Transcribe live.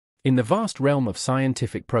In the vast realm of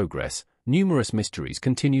scientific progress, numerous mysteries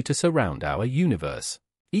continue to surround our universe,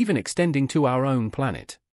 even extending to our own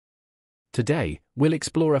planet. Today, we'll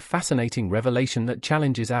explore a fascinating revelation that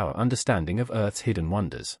challenges our understanding of Earth's hidden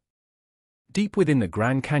wonders. Deep within the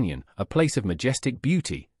Grand Canyon, a place of majestic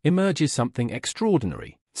beauty, emerges something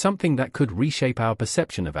extraordinary, something that could reshape our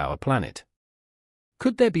perception of our planet.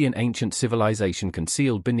 Could there be an ancient civilization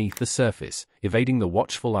concealed beneath the surface, evading the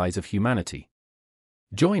watchful eyes of humanity?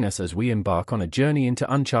 Join us as we embark on a journey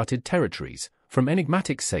into uncharted territories, from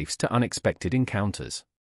enigmatic safes to unexpected encounters.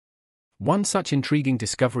 One such intriguing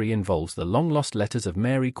discovery involves the long-lost letters of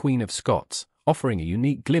Mary, Queen of Scots, offering a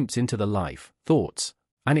unique glimpse into the life, thoughts,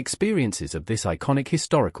 and experiences of this iconic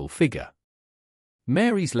historical figure.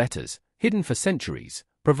 Mary's letters, hidden for centuries,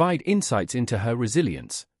 provide insights into her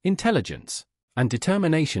resilience, intelligence, and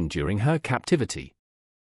determination during her captivity.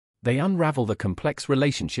 They unravel the complex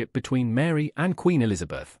relationship between Mary and Queen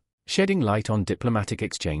Elizabeth, shedding light on diplomatic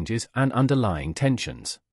exchanges and underlying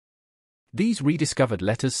tensions. These rediscovered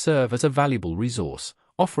letters serve as a valuable resource,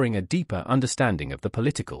 offering a deeper understanding of the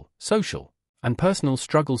political, social, and personal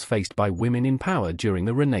struggles faced by women in power during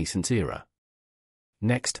the Renaissance era.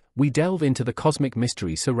 Next, we delve into the cosmic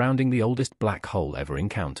mystery surrounding the oldest black hole ever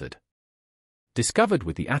encountered. Discovered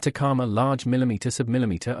with the Atacama Large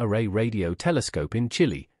Millimeter-Submillimeter Array Radio Telescope in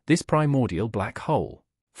Chile, this primordial black hole,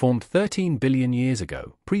 formed 13 billion years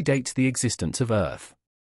ago, predates the existence of Earth.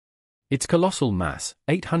 Its colossal mass,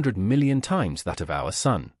 800 million times that of our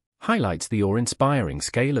Sun, highlights the awe-inspiring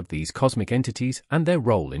scale of these cosmic entities and their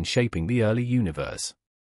role in shaping the early universe.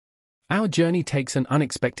 Our journey takes an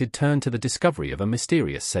unexpected turn to the discovery of a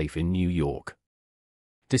mysterious safe in New York.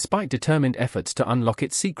 Despite determined efforts to unlock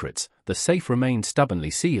its secrets, the safe remained stubbornly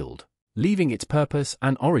sealed, leaving its purpose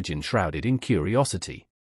and origin shrouded in curiosity.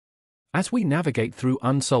 As we navigate through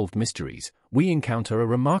unsolved mysteries, we encounter a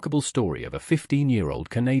remarkable story of a 15-year-old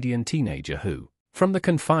Canadian teenager who, from the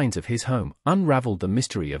confines of his home, unraveled the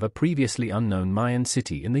mystery of a previously unknown Mayan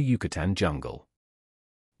city in the Yucatan jungle.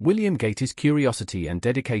 William Gate's curiosity and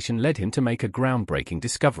dedication led him to make a groundbreaking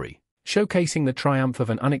discovery, showcasing the triumph of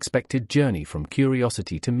an unexpected journey from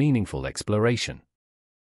curiosity to meaningful exploration.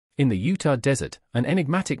 In the Utah desert, an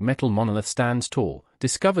enigmatic metal monolith stands tall,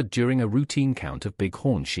 discovered during a routine count of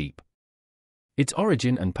bighorn sheep. Its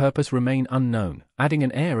origin and purpose remain unknown, adding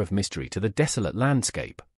an air of mystery to the desolate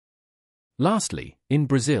landscape. Lastly, in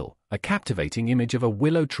Brazil, a captivating image of a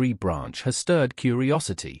willow tree branch has stirred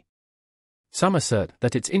curiosity. Some assert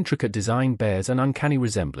that its intricate design bears an uncanny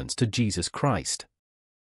resemblance to Jesus Christ.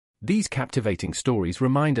 These captivating stories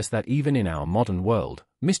remind us that even in our modern world,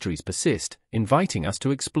 mysteries persist, inviting us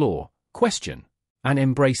to explore, question, and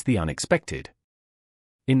embrace the unexpected.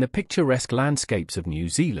 In the picturesque landscapes of New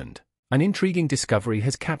Zealand, an intriguing discovery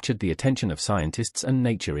has captured the attention of scientists and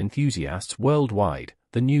nature enthusiasts worldwide: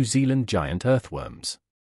 the New Zealand giant earthworms.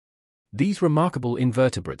 These remarkable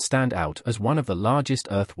invertebrates stand out as one of the largest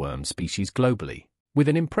earthworm species globally, with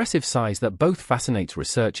an impressive size that both fascinates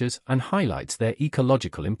researchers and highlights their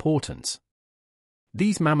ecological importance.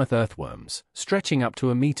 These mammoth earthworms, stretching up to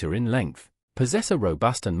a meter in length, possess a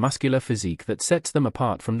robust and muscular physique that sets them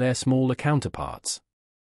apart from their smaller counterparts.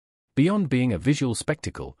 Beyond being a visual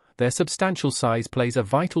spectacle, their substantial size plays a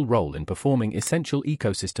vital role in performing essential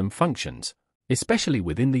ecosystem functions, especially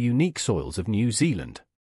within the unique soils of New Zealand.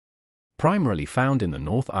 Primarily found in the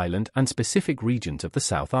North Island and specific regions of the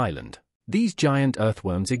South Island, these giant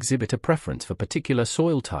earthworms exhibit a preference for particular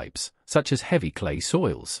soil types, such as heavy clay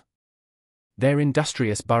soils. Their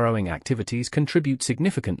industrious burrowing activities contribute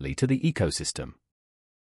significantly to the ecosystem.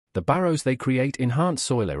 The burrows they create enhance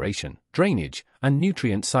soil aeration, drainage, and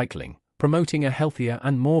nutrient cycling, promoting a healthier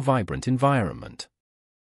and more vibrant environment.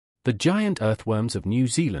 The giant earthworms of New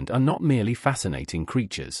Zealand are not merely fascinating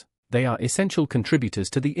creatures, they are essential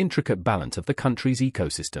contributors to the intricate balance of the country's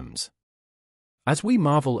ecosystems. As we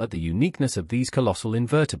marvel at the uniqueness of these colossal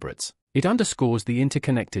invertebrates, it underscores the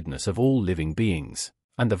interconnectedness of all living beings,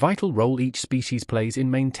 and the vital role each species plays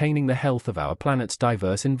in maintaining the health of our planet's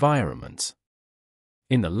diverse environments.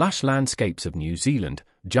 In the lush landscapes of New Zealand,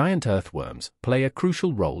 giant earthworms play a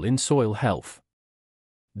crucial role in soil health.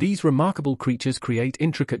 These remarkable creatures create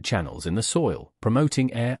intricate channels in the soil,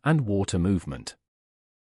 promoting air and water movement.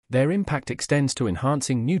 Their impact extends to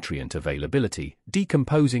enhancing nutrient availability,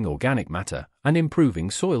 decomposing organic matter, and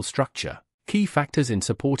improving soil structure, key factors in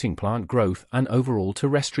supporting plant growth and overall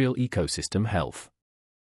terrestrial ecosystem health.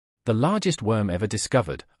 The largest worm ever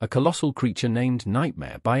discovered, a colossal creature named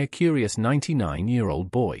Nightmare by a curious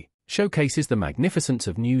 99-year-old boy, showcases the magnificence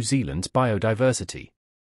of New Zealand's biodiversity.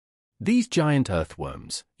 These giant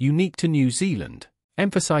earthworms, unique to New Zealand,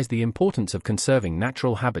 emphasize the importance of conserving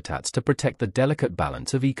natural habitats to protect the delicate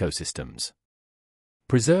balance of ecosystems.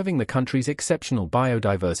 Preserving the country's exceptional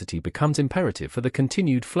biodiversity becomes imperative for the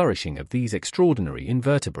continued flourishing of these extraordinary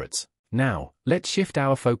invertebrates. Now, let's shift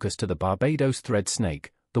our focus to the Barbados thread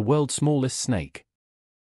snake, the world's smallest snake.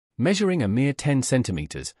 Measuring a mere 10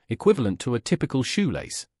 centimeters, equivalent to a typical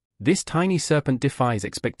shoelace, this tiny serpent defies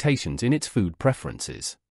expectations in its food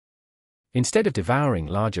preferences. Instead of devouring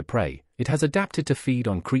larger prey, it has adapted to feed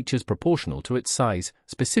on creatures proportional to its size,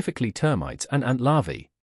 specifically termites and ant larvae.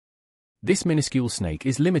 This minuscule snake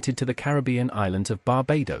is limited to the Caribbean islands of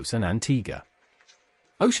Barbados and Antigua.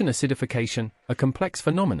 Ocean acidification, a complex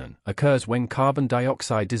phenomenon, occurs when carbon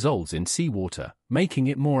dioxide dissolves in seawater, making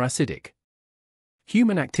it more acidic.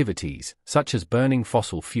 Human activities, such as burning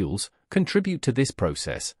fossil fuels, contribute to this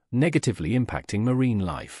process, negatively impacting marine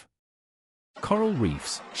life. Coral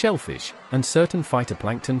reefs, shellfish, and certain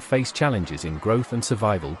phytoplankton face challenges in growth and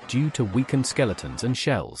survival due to weakened skeletons and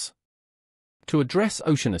shells. To address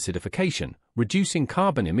ocean acidification, reducing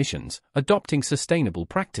carbon emissions, adopting sustainable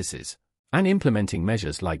practices, and implementing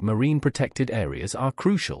measures like marine protected areas are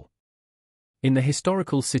crucial. In the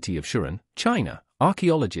historical city of Shuren, China,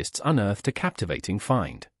 archaeologists unearthed a captivating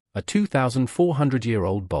find, a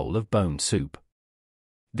 2,400-year-old bowl of bone soup.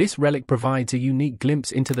 This relic provides a unique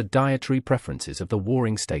glimpse into the dietary preferences of the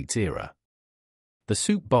Warring States era. The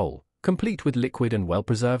soup bowl, complete with liquid and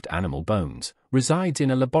well-preserved animal bones, resides in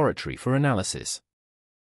a laboratory for analysis.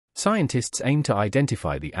 Scientists aim to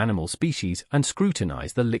identify the animal species and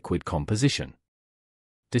scrutinize the liquid composition.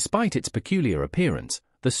 Despite its peculiar appearance,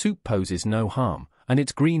 the soup poses no harm, and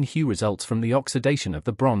its green hue results from the oxidation of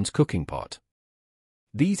the bronze cooking pot.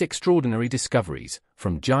 These extraordinary discoveries,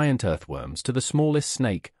 from giant earthworms to the smallest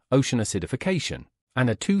snake, ocean acidification, and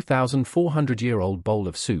a 2,400-year-old bowl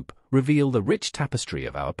of soup, reveal the rich tapestry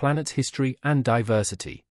of our planet's history and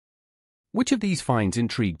diversity. Which of these finds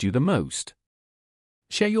intrigued you the most?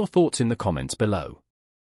 Share your thoughts in the comments below.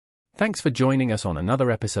 Thanks for joining us on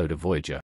another episode of Voyager,